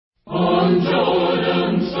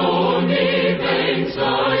Jordan's stormy banks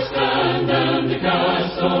I stand, and the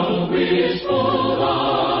castle wishful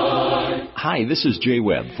I. Hi, this is Jay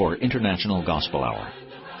Webb for International Gospel Hour.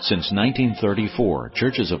 Since 1934,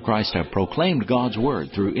 Churches of Christ have proclaimed God's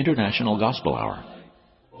Word through International Gospel Hour.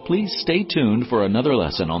 Please stay tuned for another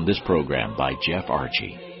lesson on this program by Jeff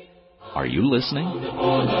Archie. Are you listening?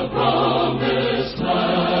 For the promised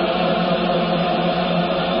land.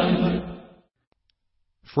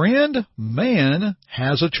 Friend, man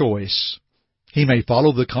has a choice. He may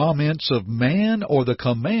follow the comments of man or the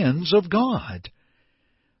commands of God.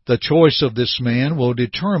 The choice of this man will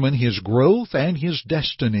determine his growth and his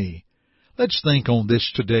destiny. Let's think on this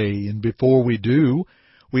today, and before we do,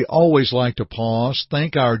 we always like to pause,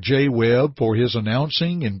 thank our Jay Webb for his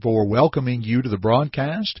announcing and for welcoming you to the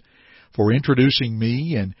broadcast, for introducing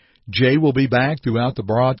me, and Jay will be back throughout the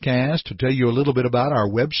broadcast to tell you a little bit about our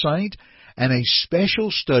website and a special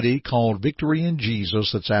study called Victory in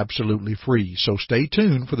Jesus that's absolutely free. So stay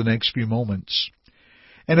tuned for the next few moments.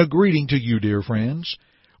 And a greeting to you, dear friends.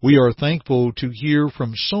 We are thankful to hear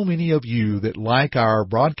from so many of you that like our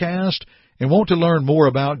broadcast and want to learn more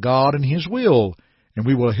about God and His will, and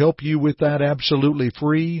we will help you with that absolutely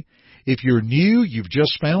free. If you're new, you've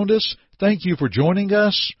just found us, thank you for joining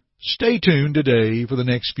us. Stay tuned today for the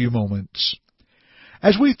next few moments.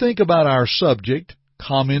 As we think about our subject,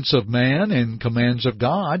 comments of man and commands of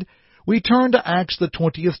God, we turn to Acts the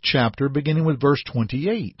 20th chapter, beginning with verse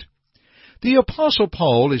 28. The Apostle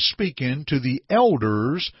Paul is speaking to the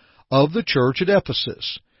elders of the church at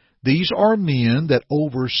Ephesus. These are men that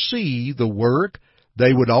oversee the work.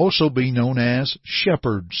 They would also be known as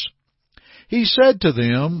shepherds. He said to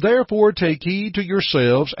them, "Therefore take heed to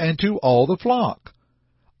yourselves and to all the flock,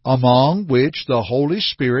 among which the Holy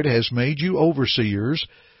Spirit has made you overseers,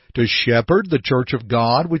 to shepherd the church of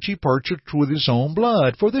God, which He purchased with His own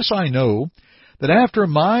blood. For this I know, that after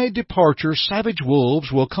my departure savage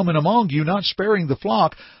wolves will come in among you, not sparing the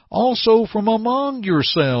flock. Also from among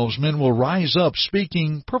yourselves men will rise up,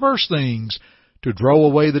 speaking perverse things, to draw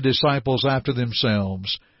away the disciples after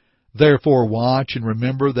themselves. Therefore watch and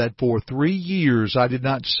remember that for 3 years I did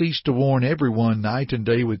not cease to warn everyone night and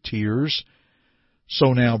day with tears.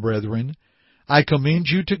 So now, brethren, I commend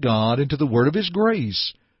you to God and to the word of His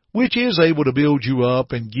grace, which is able to build you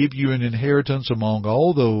up and give you an inheritance among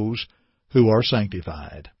all those who are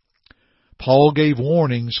sanctified." Paul gave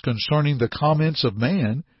warnings concerning the comments of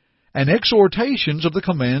man and exhortations of the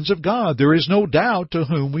commands of God. There is no doubt to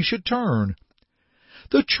whom we should turn.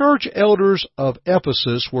 The church elders of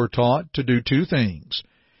Ephesus were taught to do 2 things.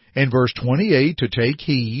 In verse 28, to take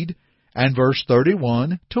heed, and verse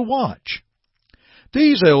 31, to watch.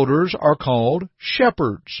 These elders are called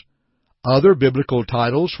shepherds. Other biblical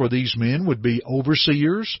titles for these men would be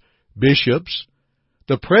overseers, bishops,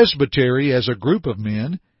 the presbytery as a group of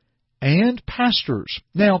men, and pastors.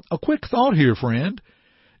 Now, a quick thought here, friend.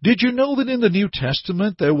 Did you know that in the New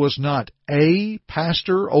Testament there was not a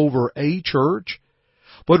pastor over a church,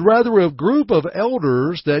 but rather a group of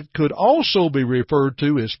elders that could also be referred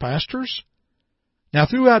to as pastors? Now,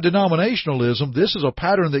 throughout denominationalism, this is a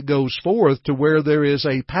pattern that goes forth to where there is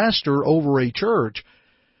a pastor over a church,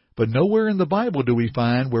 but nowhere in the Bible do we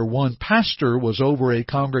find where one pastor was over a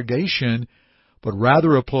congregation, but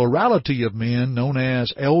rather a plurality of men known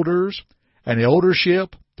as elders, an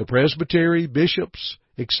eldership, the presbytery, bishops,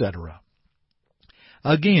 etc.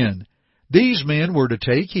 Again, these men were to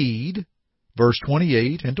take heed, verse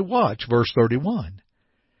 28, and to watch, verse 31.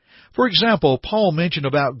 For example, Paul mentioned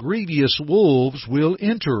about grievous wolves will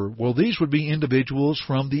enter. Well, these would be individuals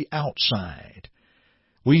from the outside.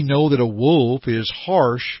 We know that a wolf is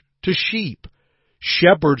harsh to sheep.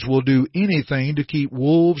 Shepherds will do anything to keep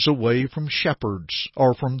wolves away from shepherds,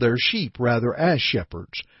 or from their sheep, rather, as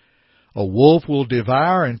shepherds. A wolf will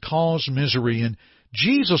devour and cause misery, and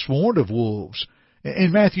Jesus warned of wolves.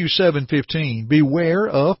 In Matthew 7:15, "Beware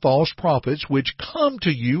of false prophets which come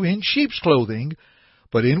to you in sheep's clothing,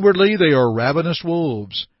 but inwardly they are ravenous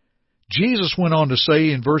wolves." Jesus went on to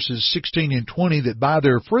say in verses 16 and 20 that by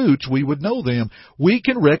their fruits we would know them. We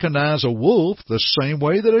can recognize a wolf the same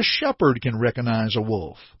way that a shepherd can recognize a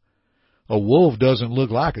wolf. A wolf doesn't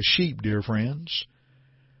look like a sheep, dear friends.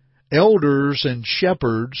 Elders and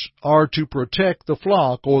shepherds are to protect the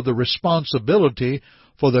flock, or the responsibility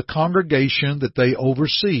for the congregation that they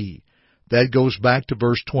oversee. That goes back to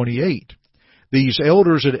verse 28. These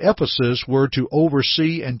elders at Ephesus were to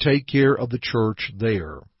oversee and take care of the church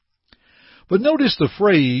there. But notice the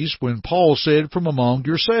phrase when Paul said, "from among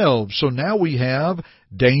yourselves." So now we have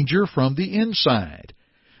danger from the inside.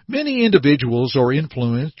 Many individuals are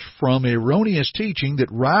influenced from erroneous teaching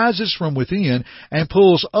that rises from within and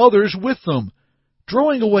pulls others with them.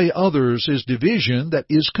 Drawing away others is division that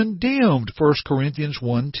is condemned, 1 Corinthians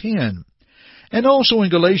 1:10. And also in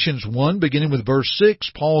Galatians 1, beginning with verse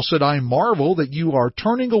 6, Paul said, I marvel that you are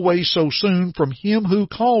turning away so soon from him who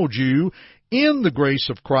called you in the grace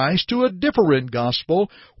of Christ to a different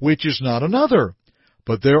gospel, which is not another.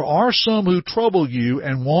 But there are some who trouble you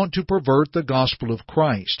and want to pervert the gospel of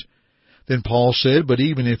Christ. Then Paul said, But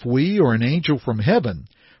even if we or an angel from heaven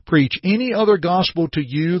preach any other gospel to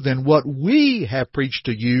you than what we have preached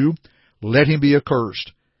to you, let him be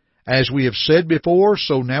accursed. As we have said before,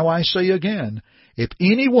 so now I say again, if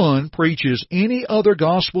anyone preaches any other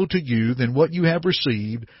gospel to you than what you have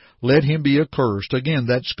received, let him be accursed. Again,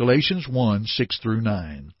 that's Galatians 1, 6 through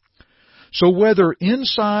 9. So whether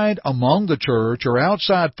inside among the church or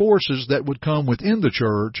outside forces that would come within the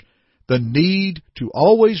church, the need to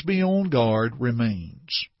always be on guard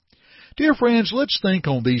remains. Dear friends, let's think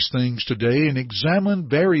on these things today and examine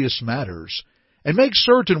various matters, and make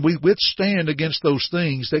certain we withstand against those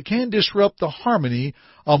things that can disrupt the harmony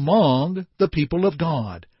among the people of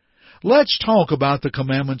God. Let's talk about the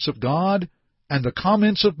commandments of God and the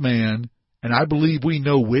comments of man, and I believe we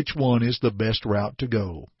know which one is the best route to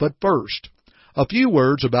go. But first, a few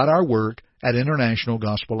words about our work at International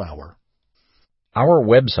Gospel Hour. Our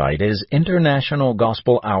website is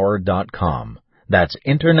internationalgospelhour.com. That's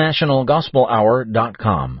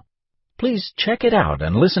internationalgospelhour.com. Please check it out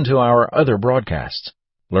and listen to our other broadcasts.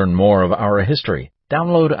 Learn more of our history,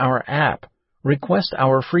 download our app, request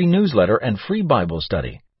our free newsletter and free Bible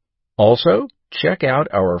study. Also, check out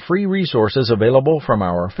our free resources available from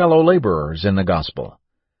our fellow laborers in the gospel.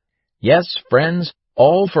 Yes, friends,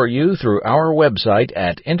 all for you through our website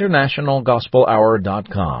at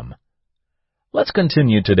internationalgospelhour.com. Let's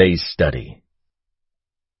continue today's study.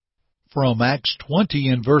 From Acts 20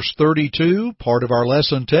 and verse 32, part of our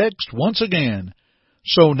lesson text, once again.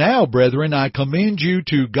 So now, brethren, I commend you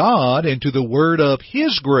to God and to the word of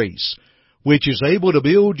His grace, which is able to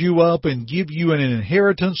build you up and give you an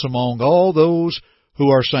inheritance among all those who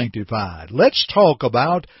are sanctified. Let's talk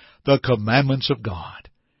about the commandments of God.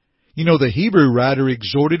 You know, the Hebrew writer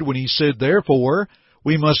exhorted when he said, Therefore,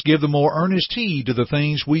 we must give the more earnest heed to the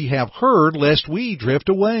things we have heard, lest we drift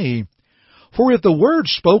away. For if the word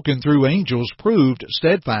spoken through angels proved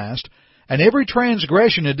steadfast, and every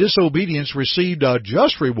transgression and disobedience received a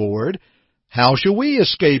just reward, how shall we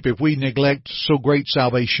escape if we neglect so great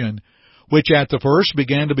salvation, which at the first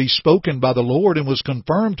began to be spoken by the Lord and was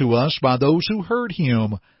confirmed to us by those who heard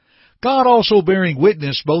Him? God also bearing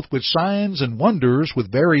witness both with signs and wonders,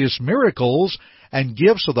 with various miracles and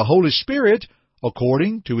gifts of the Holy Spirit,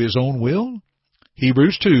 according to His own will?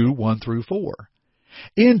 Hebrews 2, 1 through 4.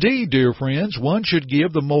 Indeed, dear friends, one should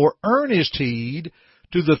give the more earnest heed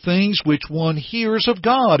to the things which one hears of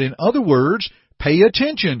God. In other words, pay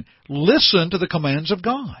attention. Listen to the commands of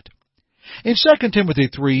God. In 2 Timothy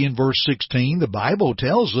 3 and verse 16, the Bible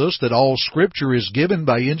tells us that all Scripture is given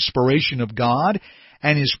by inspiration of God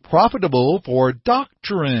and is profitable for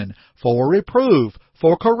doctrine, for reproof,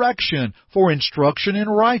 for correction, for instruction in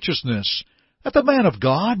righteousness, that the man of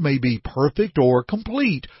God may be perfect or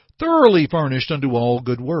complete, thoroughly furnished unto all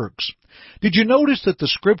good works. Did you notice that the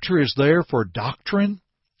Scripture is there for doctrine?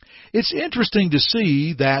 It's interesting to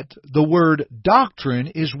see that the word doctrine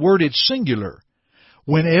is worded singular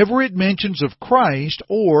whenever it mentions of Christ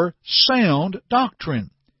or sound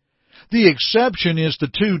doctrine. The exception is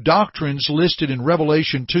the two doctrines listed in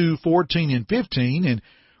Revelation 2:14 and 15. In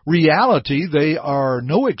reality, they are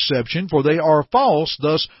no exception, for they are false,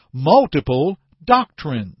 thus multiple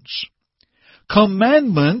doctrines.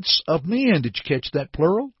 Commandments of men. Did you catch that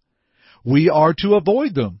plural? We are to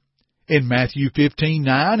avoid them. In Matthew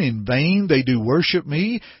 15:9, in vain they do worship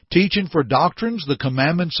me, teaching for doctrines the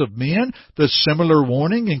commandments of men, the similar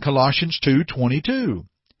warning in Colossians 2:22.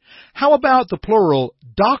 How about the plural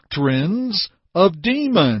doctrines of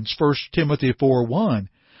demons? 1 Timothy 4:1.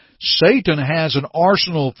 Satan has an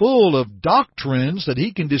arsenal full of doctrines that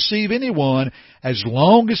he can deceive anyone as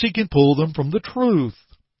long as he can pull them from the truth.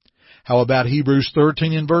 How about Hebrews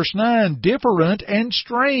 13 and verse 9? Different and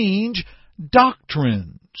strange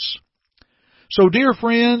doctrines. So, dear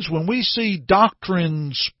friends, when we see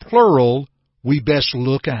doctrines plural, we best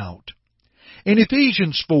look out. In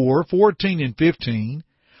Ephesians 4:14 and 15,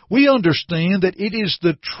 we understand that it is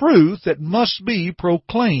the truth that must be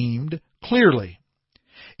proclaimed clearly.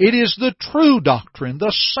 It is the true doctrine,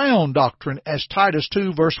 the sound doctrine, as Titus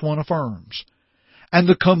 2 verse 1 affirms. And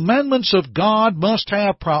the commandments of God must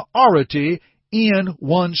have priority in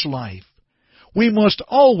one's life. We must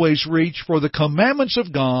always reach for the commandments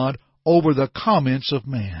of God over the comments of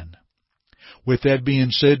man. With that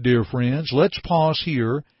being said, dear friends, let's pause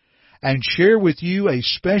here and share with you a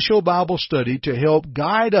special Bible study to help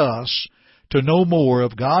guide us to know more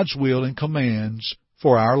of God's will and commands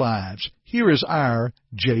for our lives. Here is our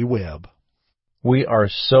J. Webb. We are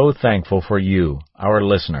so thankful for you, our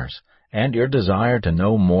listeners, and your desire to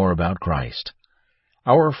know more about Christ.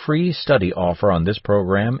 Our free study offer on this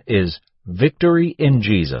program is Victory in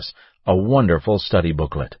Jesus, a wonderful study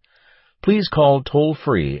booklet. Please call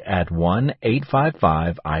toll-free at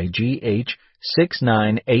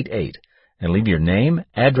 1-855-IGH-6988 and leave your name,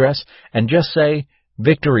 address, and just say,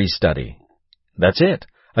 Victory Study. That's it.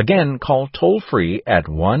 Again, call toll-free at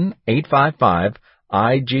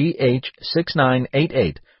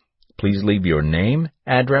 1-855-IGH-6988. Please leave your name,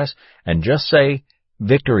 address, and just say,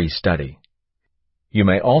 Victory Study. You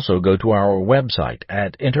may also go to our website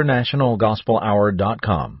at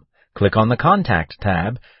internationalgospelhour.com. Click on the Contact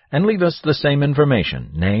tab and leave us the same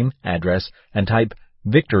information, name, address, and type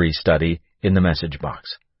Victory Study in the message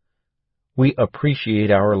box. We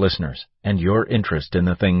appreciate our listeners and your interest in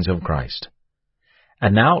the things of Christ.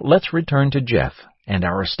 And now let's return to Jeff and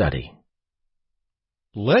our study.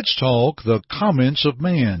 Let's talk the comments of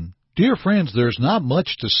man. Dear friends, there's not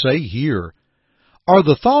much to say here. Are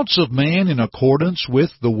the thoughts of man in accordance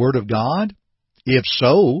with the Word of God? If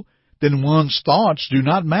so, then one's thoughts do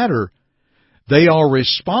not matter. They are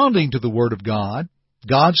responding to the Word of God,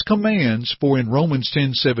 God's commands, for in Romans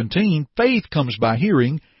 10:17, faith comes by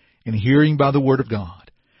hearing, and hearing by the Word of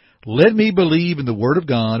God. Let me believe in the Word of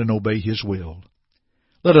God and obey His will.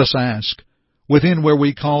 Let us ask, within where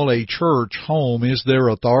we call a church home, is there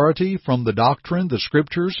authority from the doctrine, the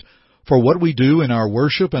Scriptures, for what we do in our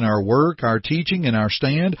worship and our work, our teaching and our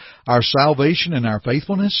stand, our salvation and our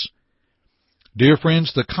faithfulness? Dear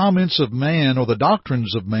friends, the comments of man or the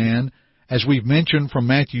doctrines of man, as we've mentioned from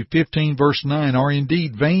Matthew 15, verse 9, are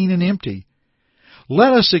indeed vain and empty.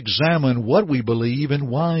 Let us examine what we believe and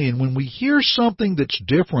why, and when we hear something that's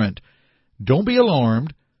different, don't be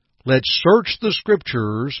alarmed. Let's search the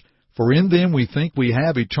Scriptures, for in them we think we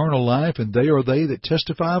have eternal life, and they are they that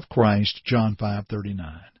testify of Christ, John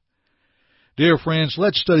 5:39. Dear friends,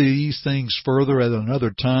 let's study these things further at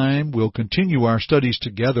another time. We'll continue our studies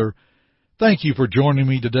together. Thank you for joining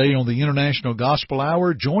me today on the International Gospel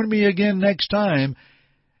Hour. Join me again next time.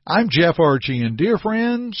 I'm Jeff Archie, and dear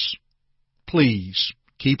friends, please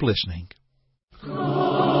keep listening.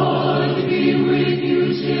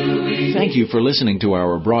 Thank you for listening to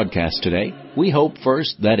our broadcast today. We hope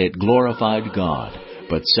first that it glorified God,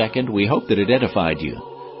 but second, we hope that it edified you.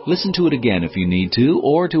 Listen to it again if you need to,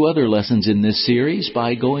 or to other lessons in this series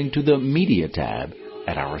by going to the Media tab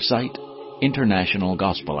at our site,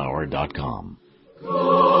 internationalgospelhour.com.